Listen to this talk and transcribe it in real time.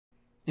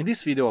In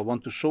this video I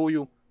want to show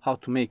you how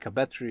to make a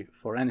battery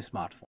for any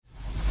smartphone.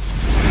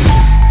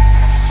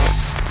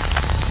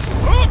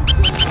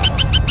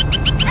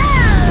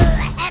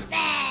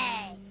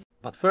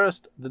 But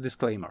first, the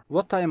disclaimer.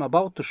 What I am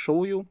about to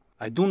show you,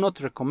 I do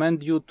not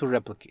recommend you to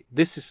replicate.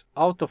 This is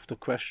out of the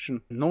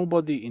question.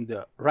 Nobody in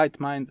their right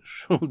mind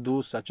should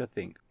do such a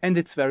thing. And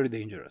it's very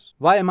dangerous.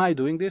 Why am I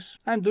doing this?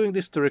 I'm doing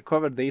this to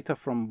recover data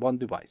from one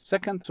device.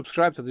 Second,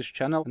 subscribe to this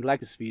channel and like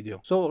this video.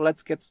 So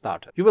let's get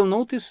started. You will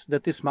notice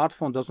that this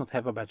smartphone does not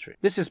have a battery.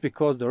 This is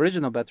because the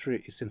original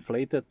battery is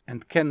inflated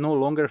and can no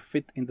longer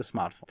fit in the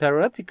smartphone.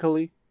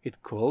 Theoretically,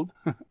 it could,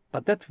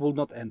 but that will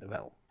not end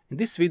well. In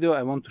this video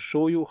I want to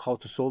show you how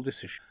to solve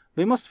this issue.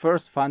 We must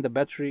first find a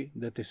battery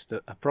that is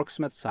the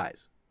approximate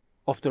size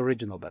of the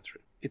original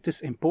battery. It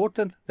is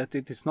important that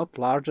it is not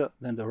larger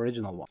than the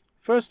original one.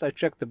 First I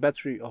check the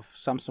battery of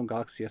Samsung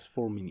Galaxy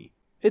S4 Mini.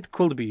 It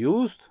could be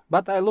used,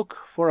 but I look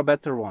for a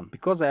better one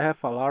because I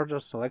have a larger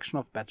selection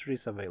of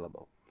batteries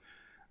available.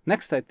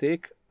 Next I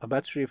take a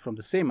battery from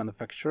the same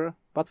manufacturer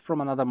but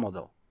from another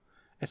model.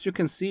 As you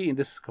can see in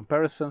this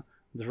comparison,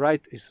 the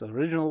right is the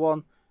original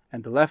one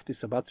and the left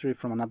is a battery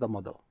from another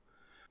model.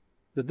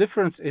 The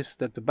difference is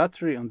that the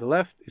battery on the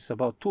left is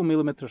about 2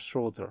 mm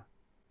shorter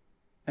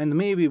and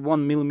maybe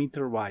 1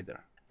 mm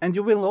wider. And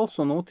you will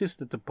also notice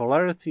that the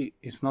polarity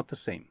is not the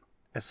same,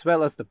 as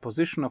well as the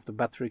position of the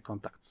battery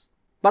contacts.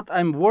 But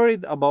I'm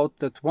worried about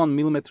that 1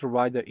 mm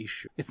wider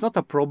issue. It's not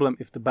a problem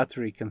if the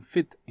battery can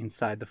fit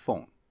inside the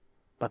phone,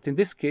 but in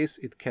this case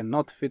it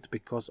cannot fit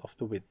because of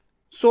the width.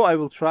 So I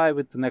will try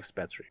with the next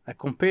battery. I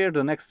compare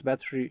the next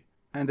battery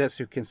and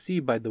as you can see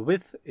by the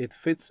width it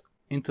fits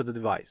into the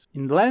device.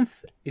 In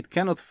length, it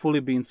cannot fully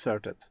be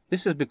inserted.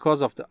 This is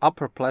because of the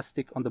upper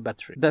plastic on the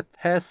battery that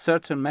has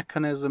certain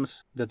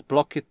mechanisms that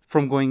block it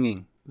from going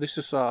in. This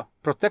is a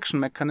protection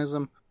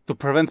mechanism to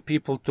prevent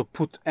people to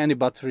put any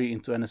battery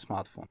into any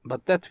smartphone.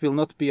 But that will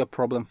not be a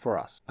problem for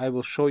us. I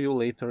will show you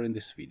later in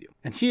this video.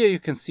 And here you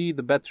can see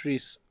the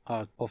batteries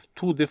are of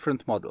two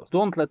different models.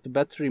 Don't let the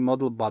battery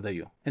model bother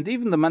you. And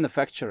even the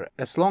manufacturer,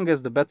 as long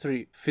as the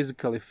battery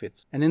physically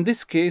fits. And in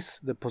this case,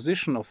 the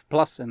position of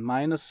plus and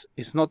minus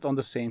is not on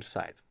the same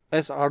side,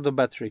 as are the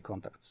battery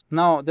contacts.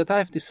 Now that I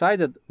have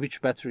decided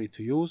which battery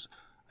to use,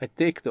 I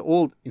take the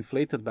old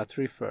inflated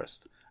battery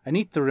first. I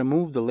need to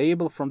remove the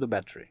label from the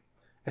battery.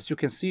 As you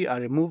can see, I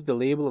removed the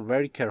label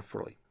very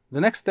carefully.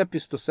 The next step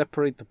is to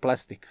separate the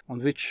plastic on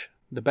which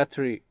the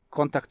battery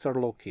contacts are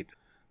located.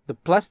 The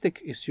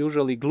plastic is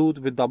usually glued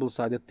with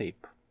double-sided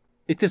tape.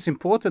 It is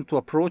important to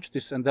approach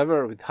this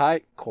endeavor with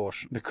high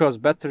caution, because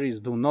batteries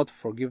do not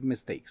forgive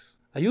mistakes.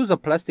 I use a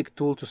plastic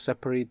tool to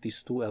separate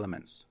these two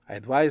elements. I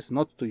advise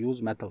not to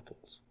use metal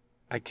tools.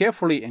 I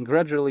carefully and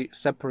gradually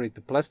separate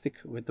the plastic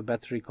with the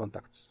battery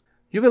contacts.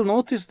 You will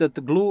notice that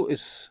the glue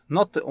is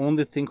not the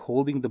only thing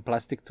holding the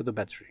plastic to the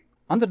battery.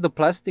 Under the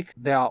plastic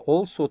there are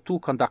also two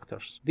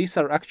conductors. These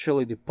are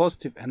actually the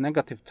positive and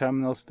negative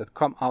terminals that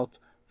come out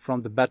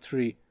from the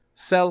battery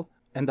cell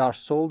and are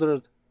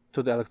soldered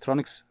to the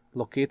electronics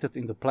located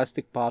in the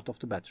plastic part of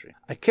the battery.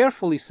 I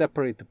carefully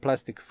separate the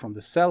plastic from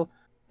the cell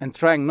and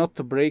trying not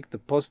to break the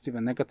positive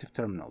and negative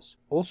terminals.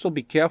 Also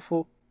be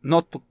careful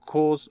not to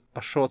cause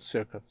a short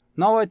circuit.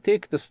 Now I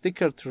take the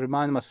sticker to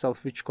remind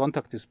myself which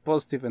contact is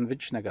positive and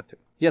which negative.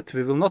 Yet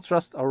we will not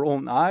trust our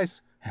own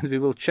eyes and we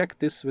will check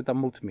this with a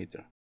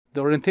multimeter.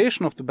 The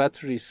orientation of the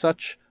battery is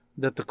such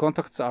that the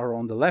contacts are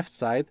on the left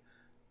side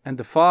and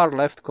the far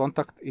left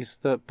contact is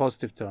the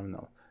positive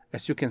terminal,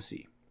 as you can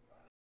see.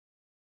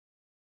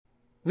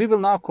 We will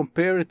now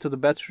compare it to the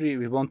battery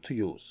we want to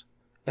use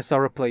as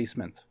a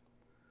replacement.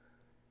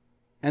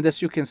 And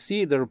as you can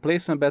see, the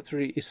replacement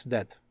battery is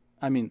dead.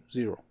 I mean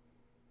 0.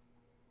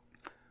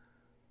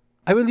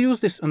 I will use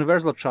this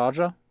universal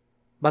charger,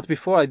 but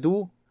before I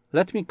do,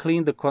 let me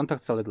clean the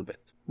contacts a little bit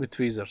with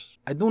tweezers.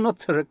 I do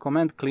not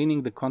recommend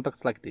cleaning the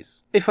contacts like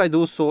this. If I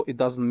do so, it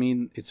doesn't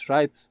mean it's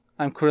right.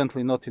 I'm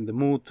currently not in the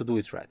mood to do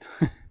it right.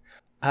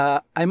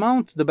 I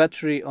mount the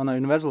battery on a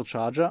universal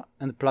charger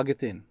and plug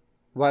it in.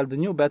 While the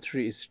new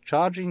battery is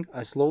charging,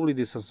 I slowly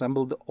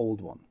disassemble the old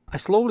one. I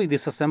slowly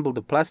disassemble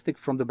the plastic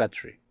from the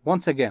battery.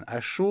 Once again, I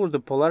assure the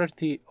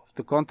polarity of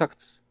the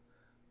contacts.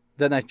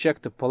 Then I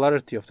check the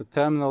polarity of the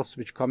terminals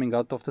which coming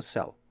out of the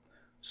cell.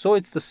 So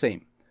it's the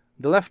same.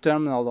 The left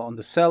terminal on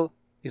the cell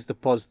is the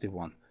positive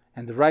one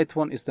and the right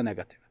one is the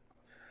negative.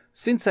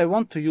 Since I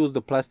want to use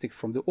the plastic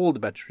from the old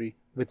battery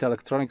with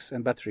electronics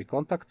and battery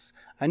contacts,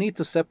 I need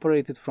to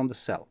separate it from the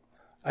cell.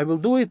 I will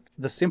do it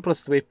the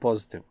simplest way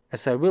positive,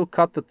 as I will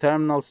cut the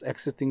terminals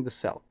exiting the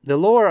cell. The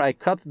lower I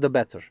cut, the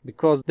better,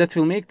 because that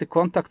will make the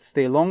contact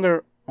stay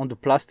longer on the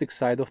plastic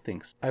side of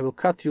things. I will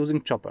cut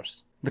using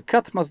choppers. The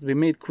cut must be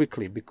made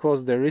quickly,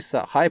 because there is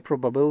a high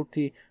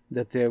probability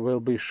that there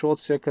will be short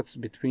circuits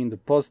between the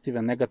positive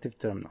and negative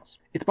terminals.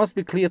 It must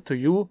be clear to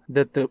you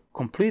that the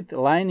complete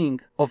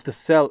lining of the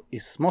cell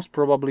is most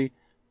probably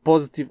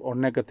positive or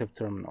negative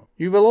terminal.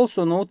 You will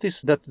also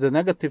notice that the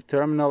negative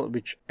terminal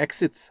which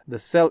exits the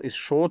cell is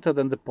shorter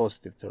than the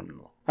positive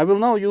terminal. I will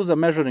now use a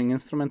measuring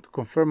instrument to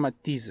confirm my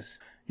thesis.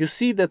 you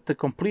see that the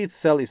complete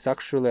cell is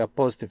actually a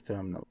positive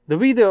terminal. The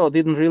video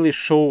didn't really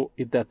show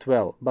it that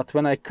well, but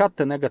when I cut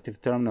the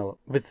negative terminal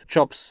with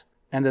chops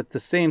and at the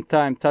same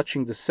time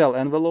touching the cell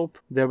envelope,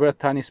 there were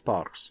tiny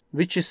sparks,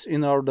 which is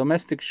in our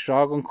domestic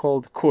jargon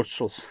called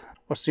Kurzschluss,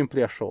 or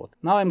simply a short.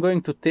 Now I'm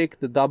going to take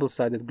the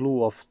double-sided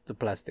glue off the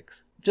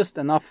plastics, just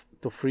enough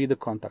to free the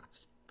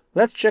contacts.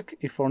 Let's check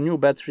if our new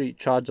battery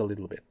charged a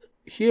little bit.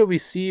 Here we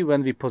see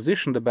when we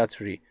position the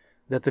battery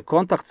that the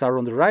contacts are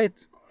on the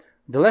right.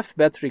 The left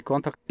battery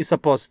contact is a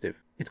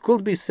positive. It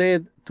could be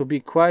said to be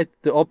quite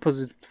the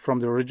opposite from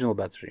the original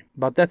battery,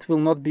 but that will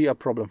not be a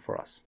problem for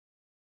us.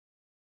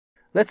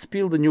 Let's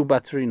peel the new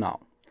battery now.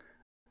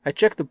 I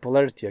check the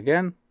polarity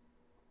again,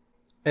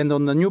 and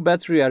on the new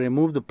battery I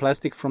remove the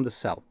plastic from the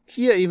cell.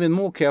 Here even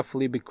more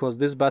carefully because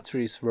this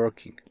battery is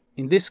working.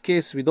 In this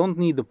case we don't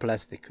need the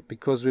plastic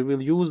because we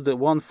will use the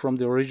one from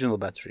the original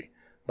battery,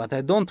 but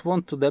I don't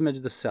want to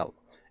damage the cell,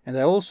 and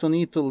I also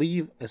need to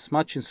leave as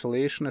much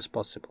insulation as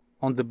possible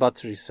on the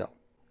battery cell.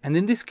 And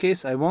in this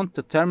case I want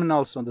the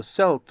terminals on the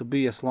cell to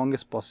be as long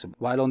as possible,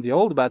 while on the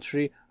old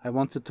battery I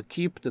wanted to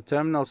keep the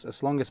terminals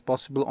as long as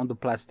possible on the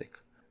plastic.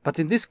 But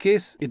in this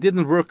case it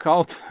didn't work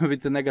out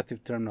with the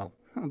negative terminal,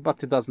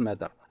 but it doesn't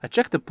matter. I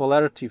checked the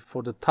polarity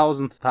for the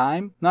 1000th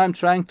time. Now I'm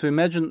trying to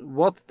imagine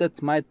what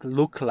that might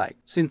look like.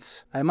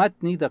 Since I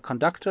might need a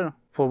conductor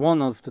for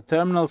one of the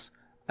terminals,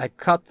 I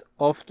cut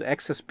off the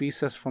excess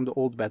pieces from the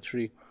old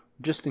battery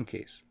just in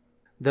case.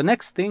 The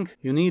next thing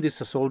you need is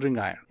a soldering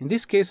iron. In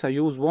this case I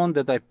use one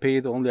that I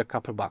paid only a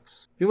couple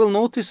bucks. You will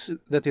notice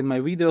that in my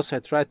videos I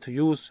try to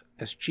use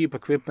as cheap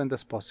equipment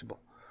as possible,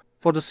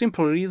 for the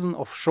simple reason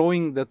of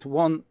showing that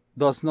one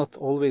does not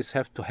always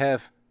have to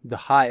have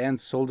the high-end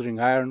soldering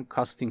iron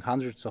costing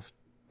hundreds of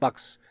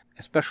bucks,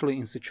 especially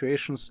in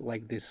situations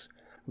like this,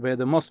 where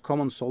the most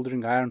common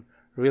soldering iron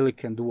really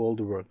can do all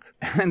the work.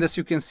 And as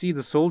you can see,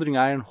 the soldering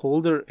iron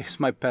holder is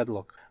my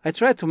padlock. I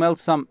try to melt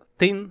some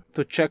tin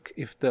to check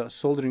if the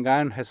soldering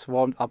iron has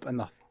warmed up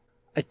enough.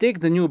 I take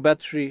the new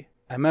battery,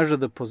 I measure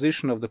the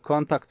position of the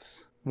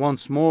contacts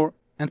once more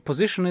and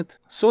position it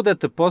so that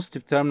the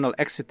positive terminal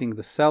exiting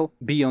the cell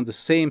be on the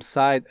same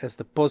side as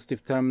the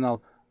positive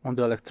terminal on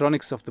the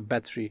electronics of the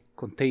battery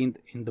contained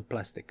in the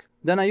plastic.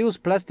 Then I use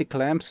plastic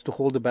clamps to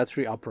hold the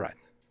battery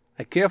upright.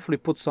 I carefully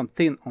put some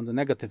tin on the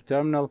negative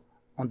terminal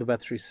on the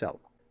battery cell.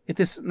 It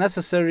is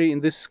necessary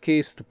in this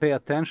case to pay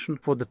attention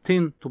for the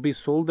tin to be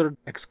soldered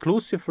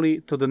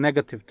exclusively to the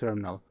negative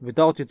terminal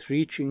without it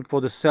reaching for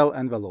the cell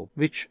envelope,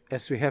 which,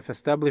 as we have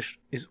established,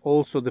 is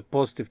also the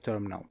positive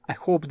terminal. I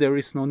hope there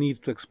is no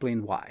need to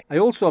explain why. I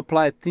also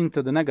apply tin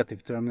to the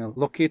negative terminal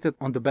located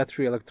on the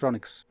battery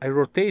electronics. I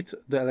rotate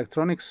the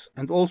electronics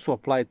and also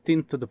apply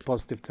tin to the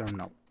positive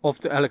terminal of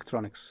the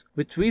electronics.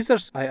 With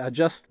tweezers I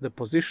adjust the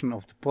position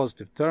of the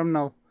positive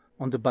terminal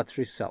on the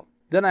battery cell.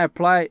 Then I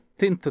apply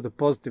tin to the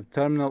positive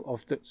terminal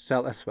of the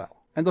cell as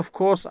well. And of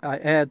course I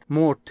add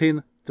more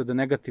tin to the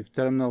negative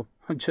terminal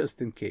just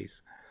in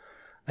case.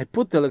 I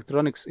put the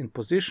electronics in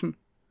position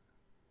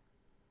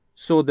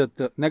so that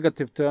the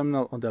negative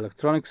terminal on the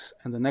electronics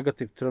and the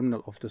negative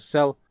terminal of the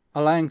cell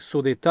align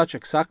so they touch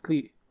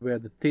exactly where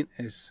the tin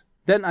is.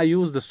 Then I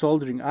use the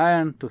soldering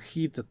iron to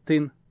heat the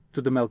tin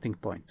to the melting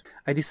point.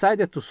 I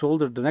decided to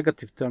solder the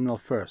negative terminal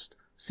first,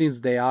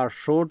 since they are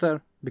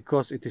shorter,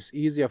 because it is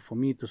easier for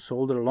me to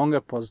solder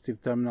longer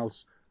positive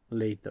terminals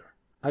later.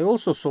 I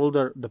also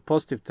solder the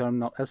positive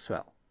terminal as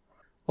well.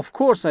 Of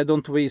course I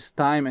don't waste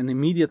time and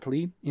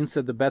immediately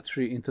insert the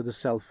battery into the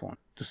cell phone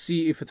to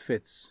see if it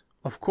fits.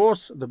 Of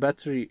course the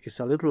battery is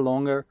a little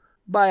longer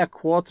by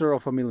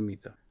 1/4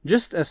 millimeter,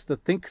 just as the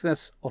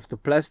thickness of the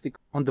plastic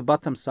on the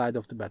bottom side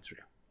of the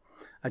battery.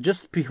 I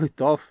just peel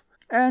it off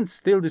and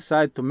still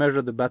decide to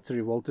measure the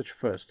battery voltage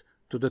first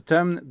to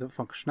determine the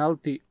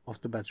functionality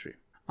of the battery.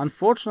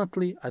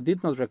 Unfortunately, I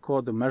did not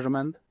record the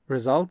measurement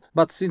result,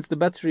 but since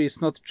the battery is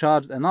not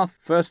charged enough,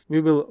 first we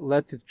will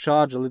let it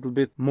charge a little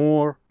bit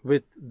more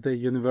with the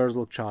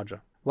universal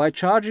charger. While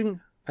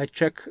charging, I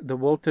check the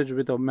voltage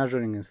with a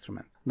measuring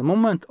instrument. The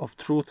moment of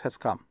truth has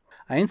come.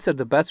 I insert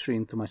the battery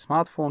into my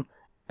smartphone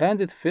and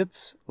it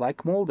fits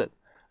like molded.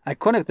 I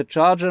connect the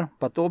charger,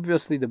 but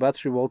obviously the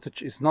battery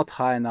voltage is not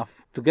high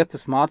enough to get the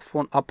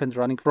smartphone up and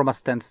running from a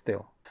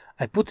standstill.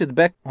 I put it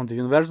back on the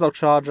universal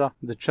charger.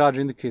 The charge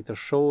indicator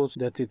shows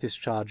that it is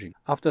charging.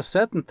 After a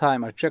certain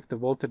time I check the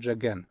voltage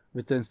again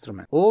with the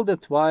instrument. All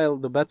that while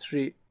the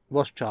battery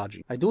was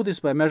charging. I do this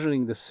by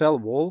measuring the cell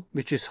wall,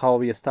 which is how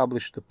we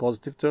establish the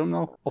positive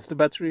terminal of the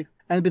battery,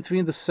 and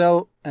between the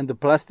cell and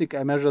the plastic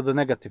I measure the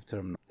negative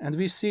terminal. And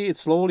we see it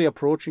slowly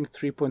approaching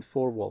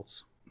 3.4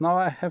 volts. Now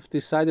I have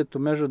decided to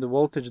measure the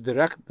voltage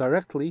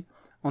directly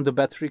on the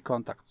battery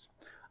contacts.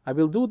 I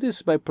will do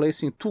this by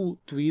placing 2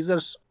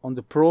 tweezers on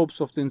the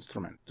probes of the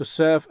instrument to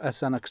serve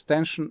as an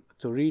extension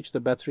to reach the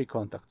battery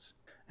contacts.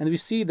 And we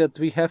see that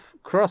we have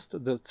crossed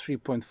the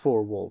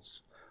 3.4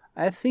 volts.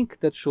 I think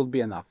that should be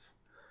enough.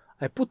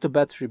 I put the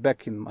battery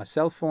back in my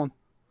cell phone,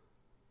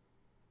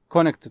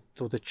 connect it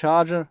to the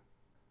charger,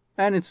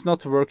 and it's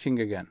not working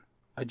again.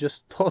 I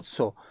just thought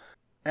so.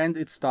 and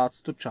it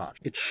starts to charge.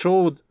 It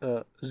showed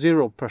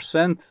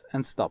 0%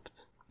 and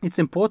stopped. It's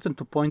important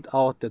to point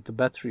out that the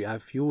battery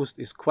I've used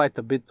is quite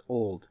a bit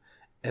old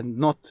and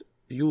not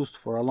used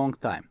for a long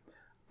time.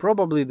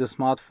 Probably the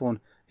smartphone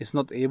is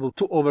not able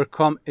to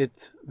overcome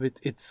it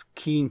with its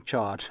keen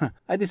charge.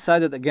 I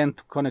decided again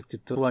to connect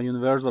it to a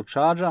universal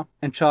charger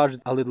and charge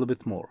it a little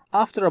bit more.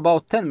 After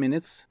about 10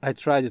 minutes, I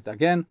tried it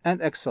again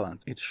and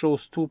excellent. It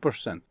shows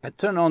 2%. I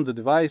turn on the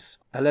device,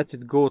 I let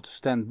it go to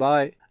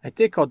standby, I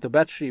take out the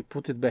battery,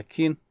 put it back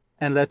in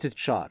and let it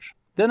charge.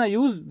 Then I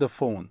use the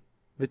phone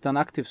with an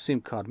active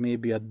SIM card,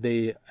 maybe a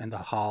day and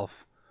a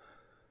half.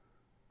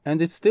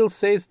 And it still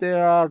says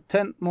there are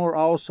 10 more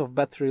hours of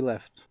battery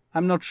left.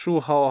 I'm not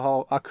sure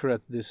how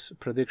accurate this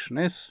prediction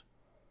is,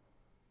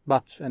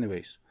 but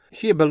anyways.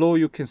 Here below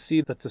you can see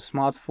that the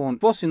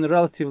smartphone was in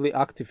relatively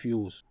active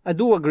use. I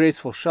do a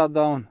graceful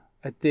shutdown,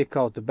 I take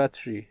out the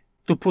battery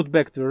to put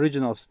back the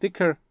original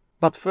sticker,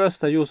 but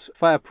first I use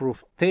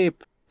fireproof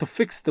tape to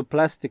fix the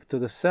plastic to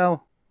the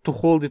cell to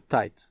hold it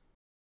tight.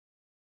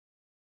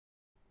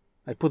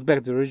 I put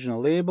back the original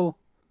label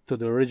to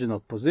the original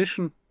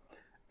position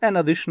and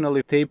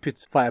additionally tape it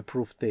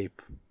fireproof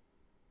tape.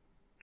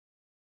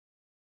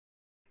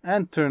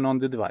 And turn on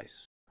the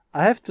device.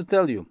 I have to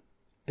tell you,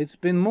 it's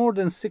been more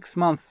than 6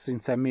 months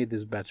since I made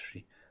this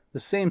battery. The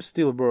same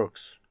still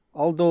works,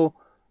 although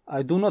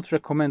I do not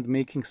recommend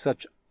making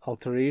such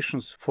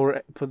alterations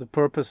for the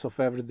purpose of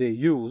everyday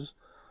use,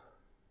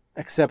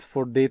 except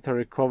for data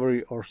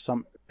recovery or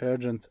some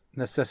urgent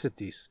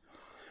necessities.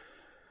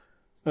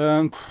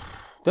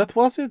 That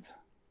was it.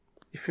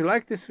 If you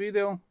like this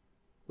video,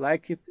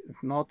 like it.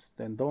 If not,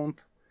 then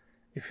don't.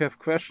 If you have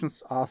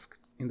questions, ask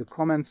in the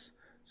comments.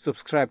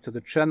 Subscribe to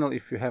the channel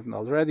if you haven't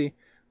already.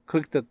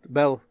 Click that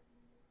bell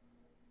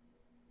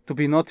to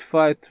be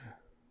notified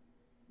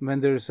when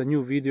there is a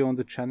new video on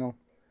the channel.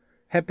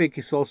 Epic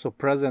is also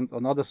present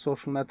on other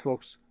social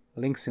networks.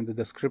 Links in the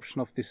description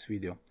of this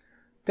video.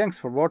 Thanks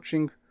for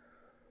watching.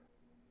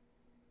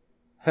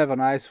 Have a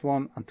nice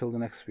one until the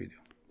next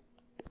video.